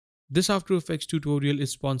This After Effects tutorial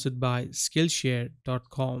is sponsored by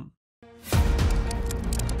Skillshare.com.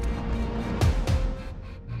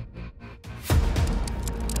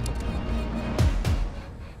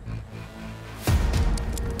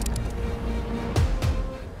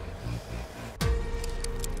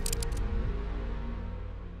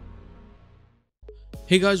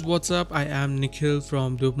 Hey guys, what's up? I am Nikhil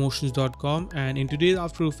from 𝗏𝑚otions.com, and in today's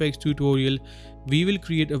After Effects tutorial, we will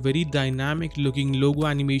create a very dynamic looking logo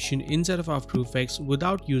animation inside of After Effects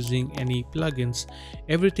without using any plugins.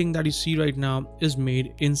 Everything that you see right now is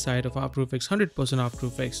made inside of After Effects, 100% After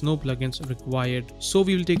Effects, no plugins required. So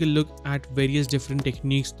we will take a look at various different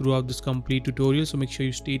techniques throughout this complete tutorial. So make sure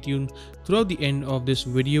you stay tuned throughout the end of this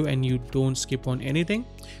video and you don't skip on anything.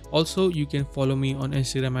 Also, you can follow me on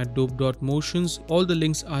Instagram at 𝗏𝑚otions. All the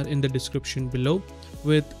links are in the description below.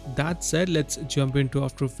 With that said, let's jump into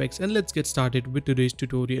After Effects and let's get started with today's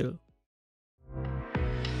tutorial.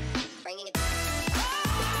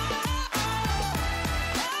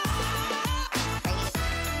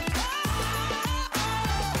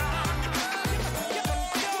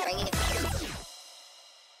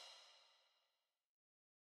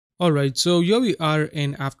 Alright, so here we are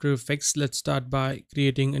in After Effects. Let's start by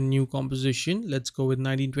creating a new composition. Let's go with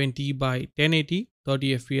 1920 by 1080,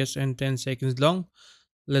 30 FPS and 10 seconds long.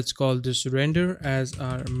 Let's call this render as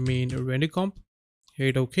our main render comp.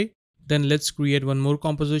 Hit OK. Then let's create one more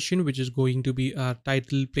composition, which is going to be our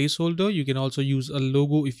title placeholder. You can also use a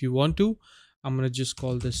logo if you want to. I'm going to just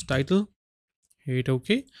call this title. Hit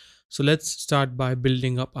OK. So let's start by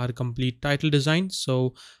building up our complete title design.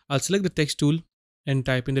 So I'll select the text tool and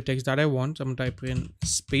type in the text that I want. I'm gonna type in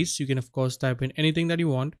space. You can of course type in anything that you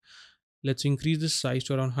want. Let's increase the size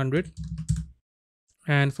to around 100.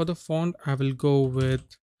 And for the font, I will go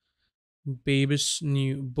with Babis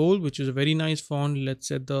New Bold, which is a very nice font. Let's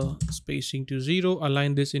set the spacing to 0,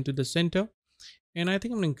 align this into the center. And I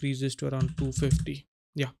think I'm gonna increase this to around 250.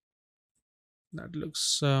 Yeah, that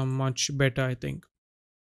looks much better, I think.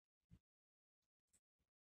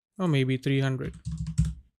 Or maybe 300.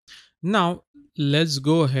 Now, let's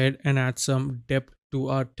go ahead and add some depth to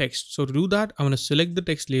our text. So to do that, I'm going to select the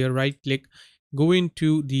text layer, right click, go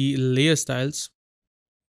into the layer styles,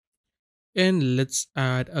 and let's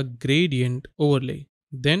add a gradient overlay.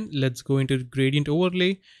 Then let's go into gradient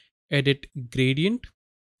overlay, edit gradient.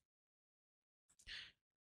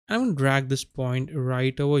 I'm going to drag this point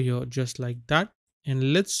right over here, just like that.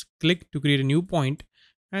 And let's click to create a new point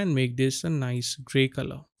and make this a nice gray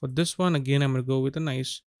color. For this one, again, I'm going to go with a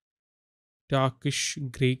nice darkish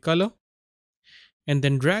gray color, and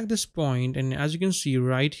then drag this point, and as you can see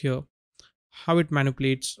right here how it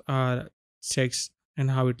manipulates our text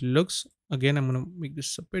and how it looks. Again, I'm going to make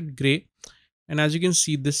this a bit gray, and as you can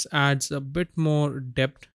see, this adds a bit more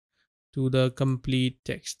depth to the complete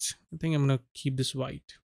text. I think I'm going to keep this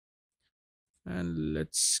white, and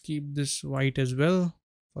let's keep this white as well.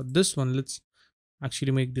 For this one, let's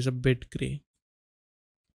actually make this a bit gray.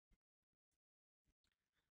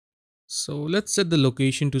 So let's set the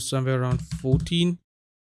location to somewhere around 14.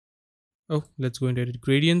 Oh, let's go into edit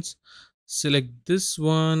gradients, select this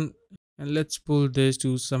one, and let's pull this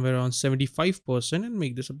to somewhere around 75% and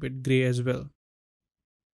make this a bit gray as well.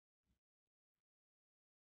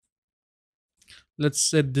 Let's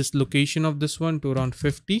set this location of this one to around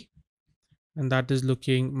 50, and that is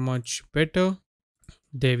looking much better.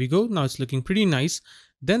 There we go. Now it's looking pretty nice.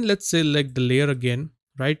 Then let's select the layer again.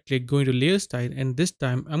 Right click, go into layer style, and this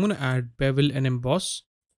time I'm going to add bevel and emboss.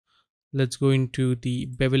 Let's go into the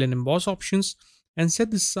bevel and emboss options and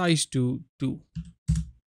set the size to 2.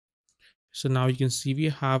 So now you can see we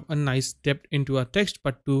have a nice depth into our text,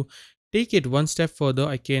 but to take it one step further,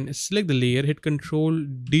 I can select the layer, hit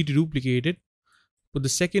Ctrl D to duplicate it. Put the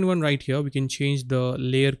second one right here. We can change the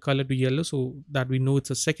layer color to yellow so that we know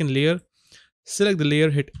it's a second layer. Select the layer,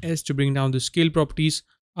 hit S to bring down the scale properties.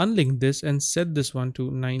 Unlink this and set this one to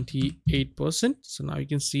 98%. So now you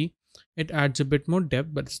can see it adds a bit more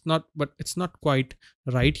depth, but it's not quite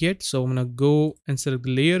right yet. So I'm gonna go and select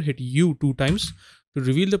the layer, hit U 2 times to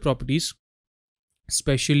reveal the properties,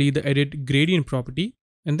 especially the edit gradient property,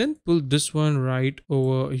 and then pull this one right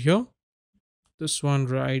over here, this one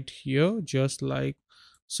right here, just like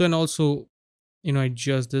so. And also,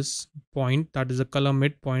 adjust this point, that is a color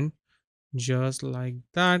midpoint, just like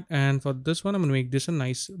that. And for this one, I'm gonna make this a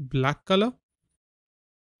nice black color,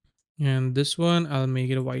 and this one I'll make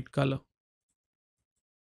it a white color.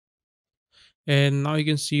 And now you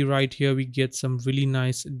can see right here we get some really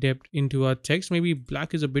nice depth into our text. Maybe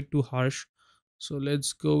black is a bit too harsh, so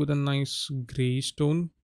let's go with a nice gray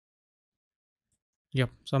stone. Yep,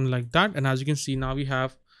 something like that. And as you can see, now we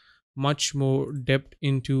have much more depth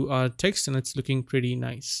into our text, and it's looking pretty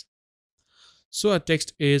nice. So our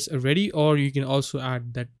text is ready, or you can also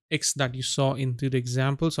add that X that you saw into the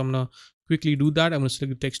example. So I'm gonna quickly do that. I'm gonna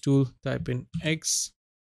select the text tool, type in X.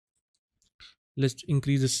 Let's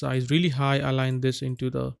increase the size really high, align this into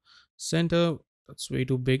the center. That's way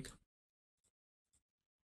too big.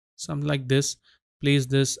 Something like this. Place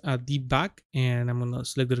this at the back, and I'm gonna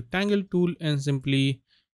select the rectangle tool and simply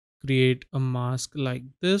create a mask like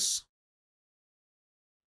this.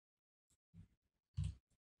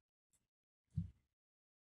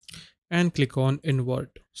 And click on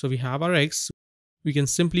invert. So we have our X. We can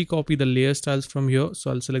simply copy the layer styles from here.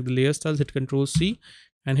 So I'll select the layer styles, hit Ctrl C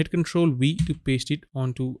and hit Ctrl V to paste it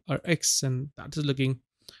onto our X, and that is looking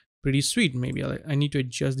pretty sweet. Maybe I need to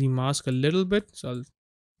adjust the mask a little bit. So I'll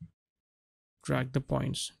drag the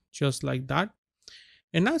points just like that,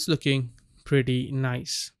 and now it's looking pretty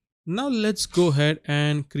nice. Now let's go ahead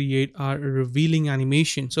and create our revealing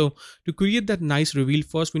animation. So to create that nice reveal,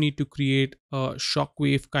 first we need to create a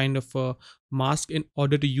shockwave kind of a mask in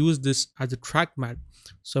order to use this as a track matte.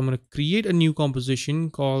 So I'm going to create a new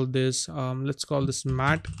composition, call this let's call this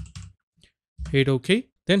matte, hit OK,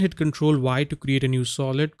 then hit Ctrl Y to create a new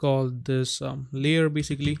solid, call this layer.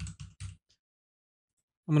 Basically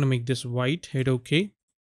I'm going to make this white, hit OK,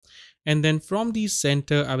 and then from the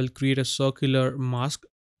center I will create a circular mask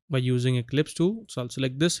by using Eclipse tool. So I'll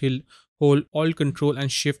select this, hold Alt, Control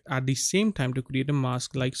and Shift at the same time to create a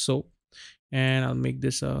mask like so, and I'll make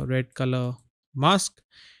this a red color mask.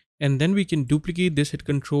 And then we can duplicate this, hit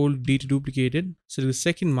Ctrl D to duplicate it. So the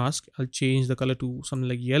second mask, I'll change the color to something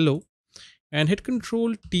like yellow and hit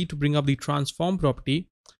Ctrl T to bring up the transform property,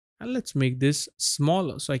 and let's make this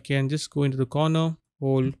smaller. So I can just go into the corner,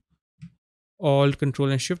 hold Alt, Control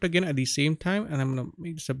and Shift again at the same time, and I'm gonna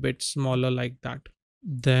make this a bit smaller like that.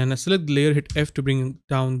 Then I select the layer, hit F to bring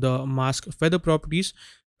down the mask feather properties.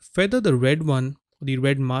 Feather the red one, the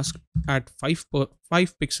red mask at 5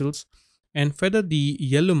 pixels, and feather the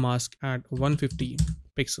yellow mask at 150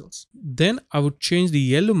 pixels. Then I would change the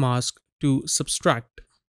yellow mask to subtract,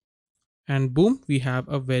 and boom, we have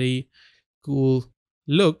a very cool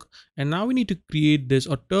look. And now we need to create this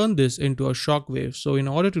or turn this into a shockwave. So in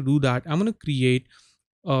order to do that, I'm going to create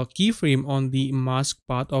a keyframe on the mask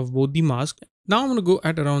path of both the mask. Now I'm going to go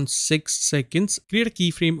at around 6 seconds, create a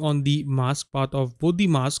keyframe on the mask path of both the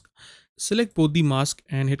mask, select both the mask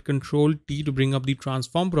and hit Ctrl T to bring up the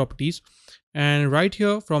transform properties. And right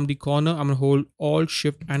here from the corner, I'm going to hold Alt,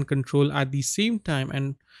 Shift and Control at the same time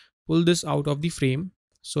and pull this out of the frame.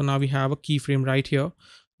 So now we have a keyframe right here.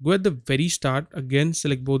 Go at the very start, again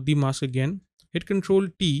select both the mask again, hit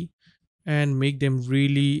Ctrl T and make them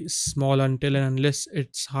really small until and unless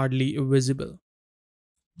it's hardly visible.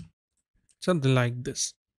 Something like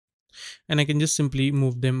this. And I can just simply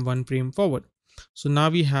move them one frame forward. So now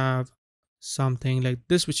we have something like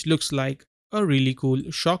this, which looks like a really cool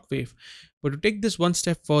shockwave. But to take this one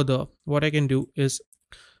step further, what I can do is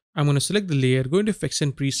I'm going to select the layer, go into Effects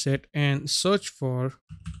and Preset and search for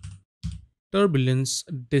turbulence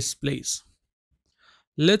displays.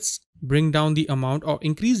 Let's bring down the amount or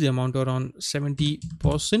increase the amount to around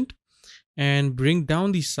 70% and bring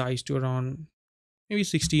down the size to around maybe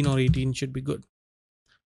 16 or 18 should be good.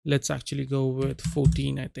 Let's actually go with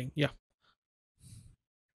 14, I think. Yeah.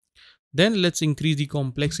 Then let's increase the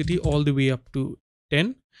complexity all the way up to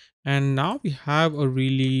 10. And now we have a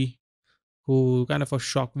really cool kind of a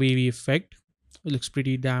shockwave effect. It looks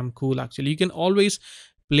pretty damn cool actually. You can always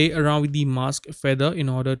play around with the mask feather in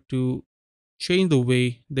order to change the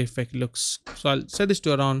way the effect looks. So I'll set this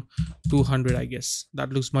to around 200, I guess.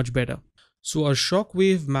 That looks much better. So our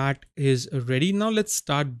shockwave matte is ready. Now let's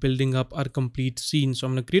start building up our complete scene. So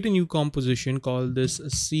I'm going to create a new composition, call this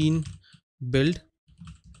scene build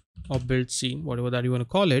or build scene, whatever that you want to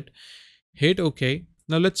call it. Hit OK.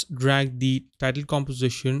 Now let's drag the title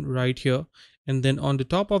composition right here. And then on the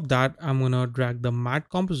top of that, I'm going to drag the matte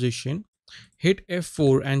composition, hit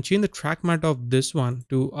F4 and change the track matte of this one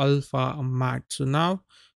to alpha matte. So now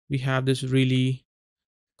we have this really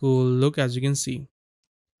cool look, as you can see.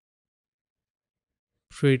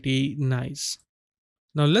 Pretty nice.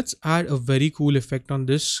 Now let's add a very cool effect on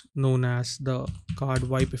this known as the card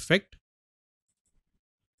wipe effect.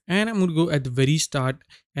 And I'm going to go at the very start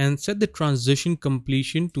and set the transition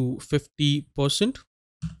completion to 50%.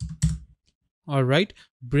 All right,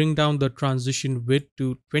 bring down the transition width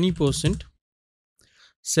to 20%.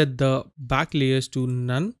 Set the back layers to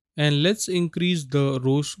none, and let's increase the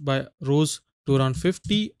rows to around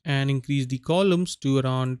 50 and increase the columns to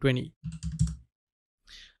around 20.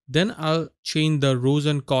 Then I'll change the rows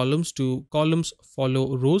and columns to columns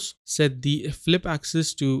follow rows, set the flip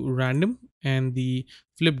axis to random and the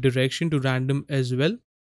flip direction to random as well.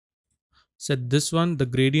 Set this one, the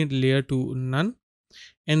gradient layer, to none.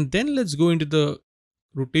 And then let's go into the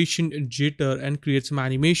rotation jitter and create some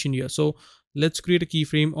animation here. So let's create a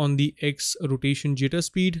keyframe on the X rotation jitter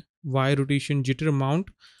speed, Y rotation jitter amount,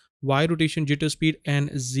 Y rotation jitter speed, and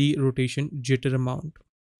Z rotation jitter amount.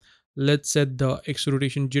 Let's set the X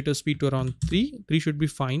rotation jitter speed to around 3. 3 should be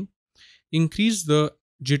fine. Increase the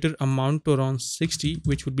jitter amount to around 60,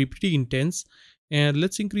 which would be pretty intense. And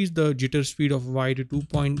let's increase the jitter speed of Y to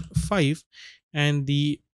 2.5 and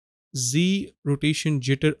the Z rotation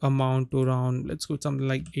jitter amount to around, let's go something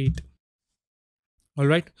like 8. All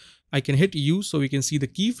right, I can hit U so we can see the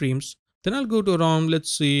keyframes. Then I'll go to around,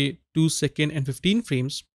 let's say 2 seconds and 15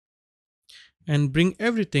 frames and bring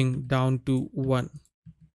everything down to 1.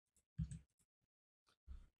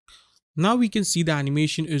 Now we can see the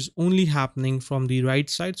animation is only happening from the right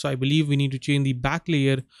side. So I believe we need to change the back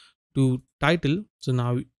layer to title. So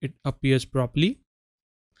now it appears properly.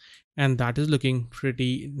 And that is looking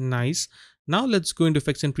pretty nice. Now let's go into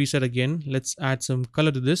effects and preset again. Let's add some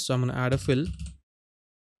color to this. So I'm going to add a fill.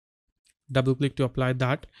 Double click to apply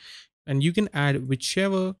that. And you can add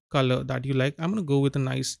whichever color that you like. I'm going to go with a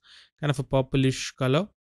nice kind of a purplish color.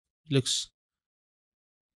 Looks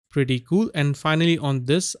pretty cool. And finally on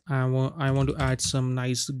this, I want to add some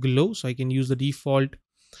nice glow. So I can use the default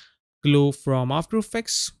glow from After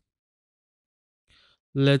Effects.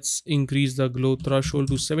 Let's increase the glow threshold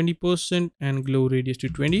to 70% and glow radius to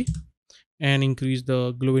 20 and increase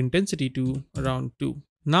the glow intensity to around 2.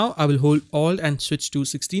 Now I will hold Alt and switch to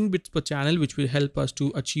 16 bits per channel, which will help us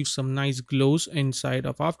to achieve some nice glows inside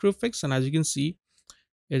of After Effects. And as you can see,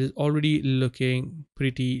 it is already looking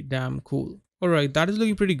pretty damn cool. All right, that is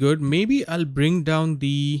looking pretty good. Maybe I'll bring down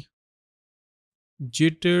the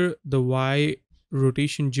jitter, the Y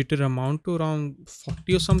rotation jitter amount to around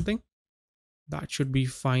 40 or something. That should be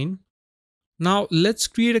fine. Now let's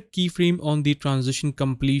create a keyframe on the transition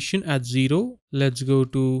completion at 0. Let's go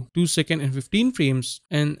to 2 seconds and 15 frames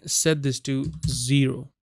and set this to 0.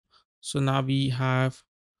 So now we have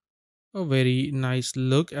a very nice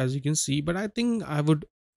look, as you can see, but I think I would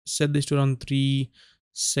set this to around 3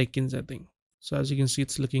 seconds, I think. So as you can see,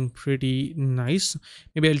 it's looking pretty nice.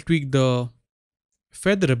 Maybe I'll tweak the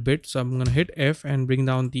feather a bit. So I'm going to hit F and bring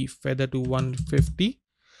down the feather to 150.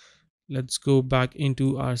 Let's go back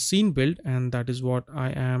into our scene build, and that is what I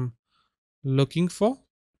am looking for.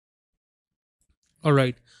 All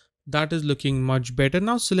right, that is looking much better.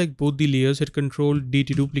 Now select both the layers, hit Ctrl D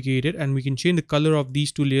to duplicate it, and we can change the color of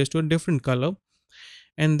these two layers to a different color.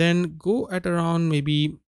 And then go at around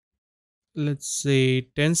maybe, let's say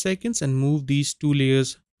 10 seconds and move these two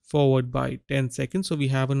layers forward by 10 seconds. So we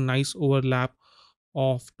have a nice overlap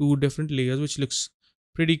of two different layers, which looks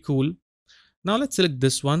pretty cool. Now let's select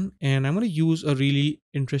this one, and I'm going to use a really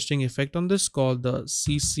interesting effect on this called the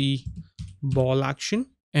CC ball action,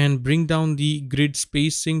 and bring down the grid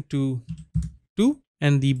spacing to 2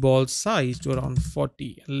 and the ball size to around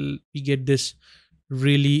 40. We get this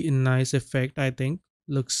really nice effect. I think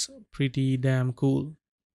looks pretty damn cool.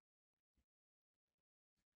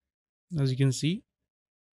 As you can see,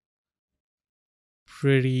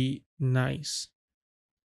 pretty nice.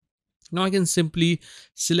 Now I can simply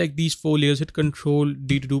select these 4 layers, hit Ctrl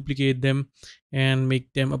D to duplicate them and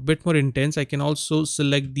make them a bit more intense. I can also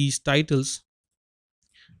select these titles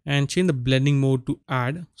and change the blending mode to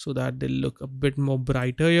add so that they look a bit more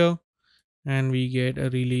brighter here, and we get a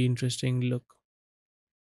really interesting look.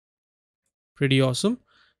 Pretty awesome.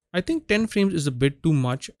 I think 10 frames is a bit too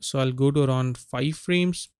much, so I'll go to around 5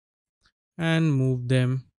 frames and move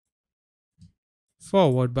them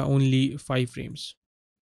forward by only 5 frames.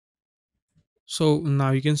 So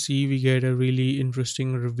now you can see we get a really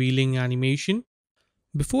interesting revealing animation.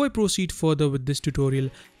 Before I proceed further with this tutorial,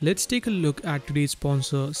 let's take a look at today's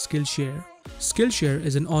sponsor, Skillshare. Skillshare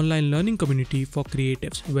is an online learning community for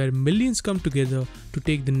creatives where millions come together to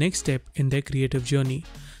take the next step in their creative journey.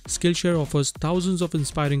 Skillshare offers thousands of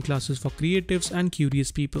inspiring classes for creatives and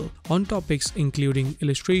curious people on topics including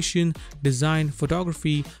illustration, design,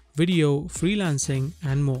 photography, video, freelancing,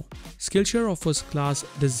 and more. Skillshare offers class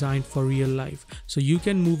designed for real life, so you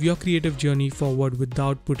can move your creative journey forward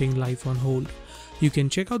without putting life on hold. You can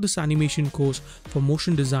check out this animation course for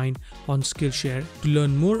motion design on Skillshare to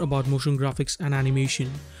learn more about motion graphics and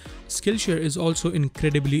animation. Skillshare is also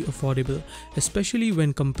incredibly affordable, especially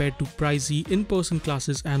when compared to pricey in-person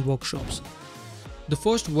classes and workshops. The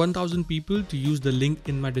first 1,000 people to use the link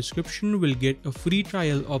in my description will get a free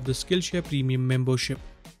trial of the Skillshare Premium membership.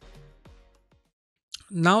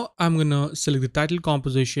 Now I'm gonna select the title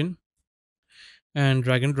composition and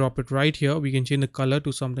drag and drop it right here. We can change the color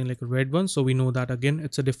to something like a red one, so we know that again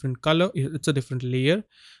it's a different color, it's a different layer.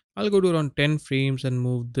 I'll go to around 10 frames and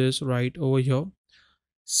move this right over here.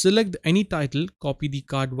 Select any title, copy the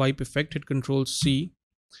card wipe effect, hit Control C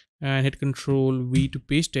and hit Control V to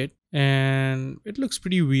paste it, and it looks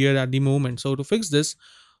pretty weird at the moment. So to fix this,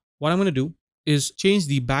 what I'm going to do is change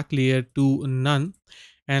the back layer to none,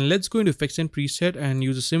 and let's go into effects and preset and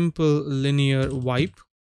use a simple linear wipe.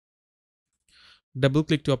 Double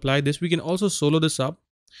click to apply this. We can also solo this up,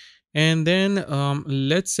 and then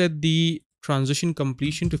let's set the transition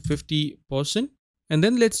completion to 50%, and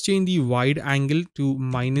then let's change the wide angle to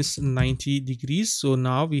 -90 degrees. So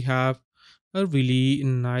now we have a really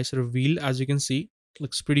nice reveal. As you can see,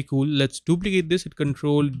 looks pretty cool. Let's duplicate this, hit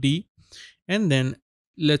Control D, and then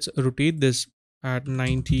let's rotate this at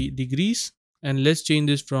 90 degrees, and let's change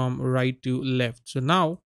this from right to left. So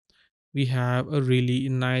now we have a really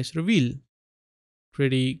nice reveal.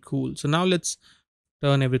 Pretty cool. So now let's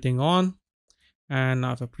turn everything on, and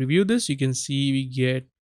now if I preview this, you can see we get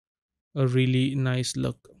a really nice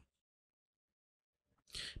look.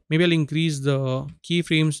 Maybe I'll increase the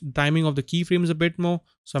keyframes, timing of the keyframes a bit more.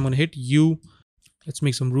 So I'm going to hit U. Let's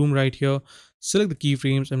make some room right here. Select the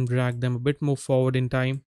keyframes and drag them a bit more forward in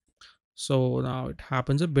time. So now it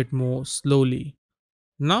happens a bit more slowly.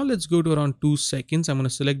 Now let's go to around 2 seconds. I'm going to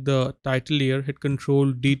select the title layer, hit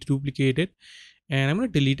Control D to duplicate it, and I'm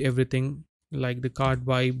going to delete everything like the card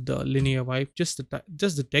wipe, the linear wipe, just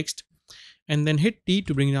the text, and then hit T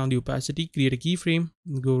to bring down the opacity. Create a keyframe,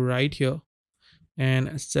 go right here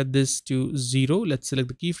and set this to 0. Let's select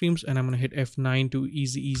the keyframes, and I'm going to hit F9 to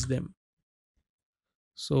ease them.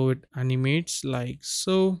 So it animates like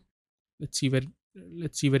so. Let's see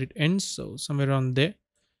where it ends. So somewhere around there,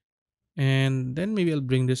 and then maybe I'll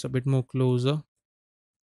bring this a bit more closer.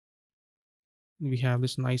 We have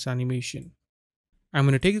this nice animation. I'm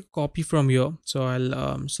going to take a copy from here. So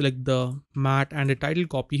I'll select the matte and the title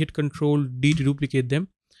copy, hit Control D to duplicate them,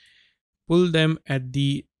 pull them at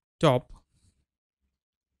the top,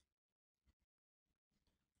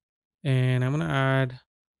 and I'm going to add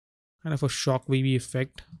kind of a shock wavy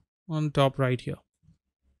effect on top right here.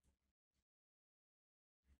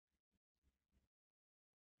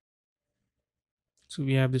 So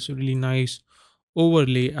we have this really nice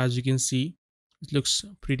overlay. As you can see, it looks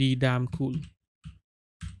pretty damn cool.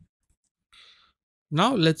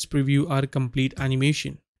 Now let's preview our complete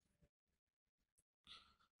animation.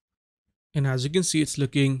 And as you can see, it's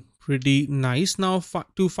looking pretty nice. Now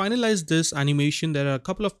to finalize this animation, there are a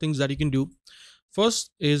couple of things that you can do.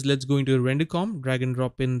 First is let's go into the render comp, drag and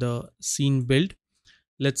drop in the scene build.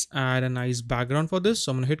 Let's add a nice background for this.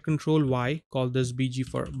 So I'm going to hit Control Y, call this BG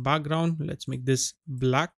for background. Let's make this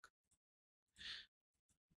black.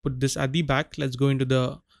 Put this at the back. Let's go into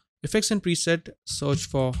the effects and preset, search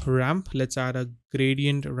for ramp. Let's add a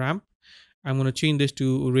gradient ramp. I'm going to change this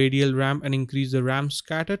to radial ramp and increase the ramp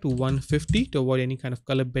scatter to 150 to avoid any kind of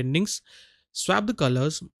color bendings. Swap the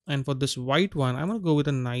colors, and for this white one, I'm going to go with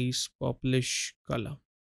a nice purplish color.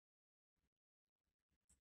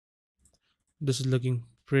 This is looking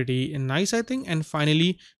pretty nice, I think. And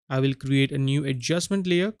finally, I will create a new adjustment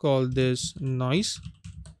layer called this noise,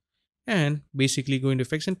 and basically go into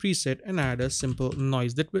effects and preset and add a simple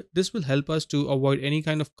noise. This will help us to avoid any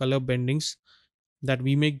kind of color bendings that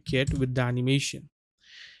we may get with the animation.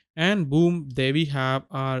 And boom, there we have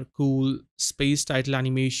our cool space title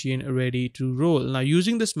animation ready to roll. Now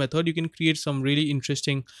using this method, you can create some really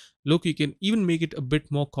interesting look. You can even make it a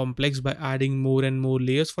bit more complex by adding more and more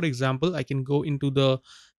layers. For example, I can go into the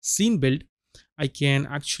scene build. I can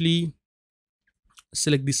actually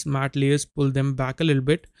select these matte layers, pull them back a little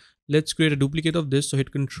bit. Let's create a duplicate of this. So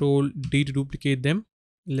hit Control D to duplicate them.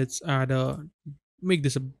 Let's make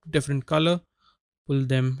this a different color, pull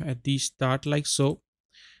them at the start like so,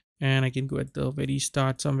 and I can go at the very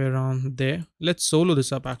start somewhere around there. Let's solo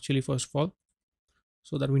this up actually first of all,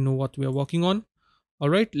 so that we know what we are working on. All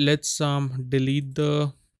right, let's delete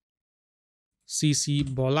the CC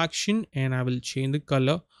ball action, and I will change the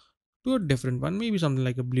color to a different one, maybe something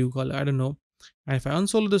like a blue color, I don't know. And if I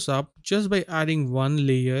unsolo this up, just by adding one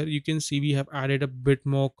layer, you can see we have added a bit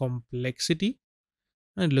more complexity,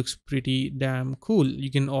 and it looks pretty damn cool.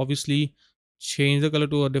 You can obviously change the color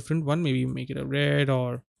to a different one, maybe make it a red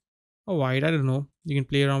or a white, I don't know. You can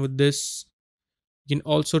play around with this. You can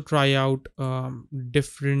also try out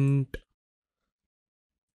different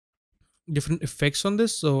effects on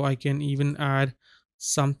this. So I can even add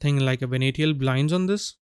something like a Venetial blinds on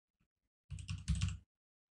this.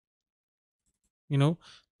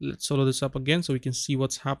 Let's solo this up again so we can see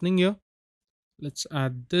what's happening here. let's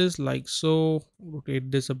add this like so,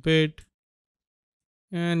 rotate this a bit,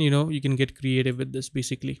 and you can get creative with this.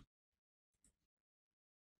 Basically,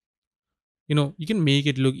 you can make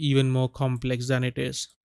it look even more complex than it is.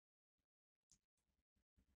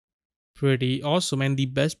 Pretty awesome. And the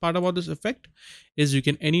best part about this effect is you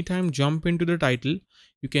can anytime jump into the title.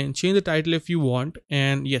 You can change the title if you want.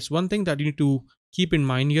 And yes, one thing that you need to keep in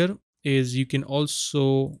mind here is you can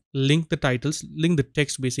also link the titles, link the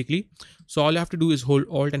text basically. So all you have to do is hold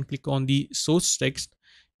Alt and click on the source text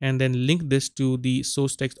and then link this to the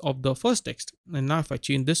source text of the first text. And now if I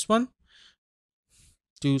change this one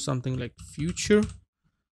to something like future,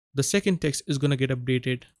 the second text is going to get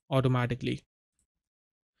updated automatically.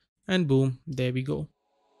 And boom, there we go.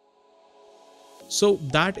 So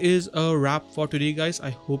that is a wrap for today, guys.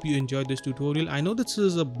 I hope you enjoyed this tutorial. I know this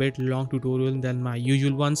is a bit long tutorial than my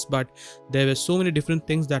usual ones, but there were so many different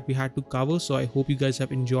things that we had to cover. So I hope you guys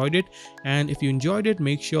have enjoyed it. And if you enjoyed it,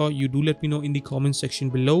 make sure you do let me know in the comment section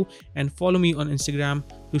below and follow me on Instagram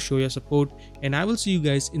to show your support. And I will see you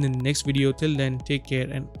guys in the next video. Till then, take care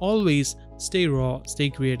and always stay raw, stay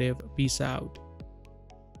creative. Peace out.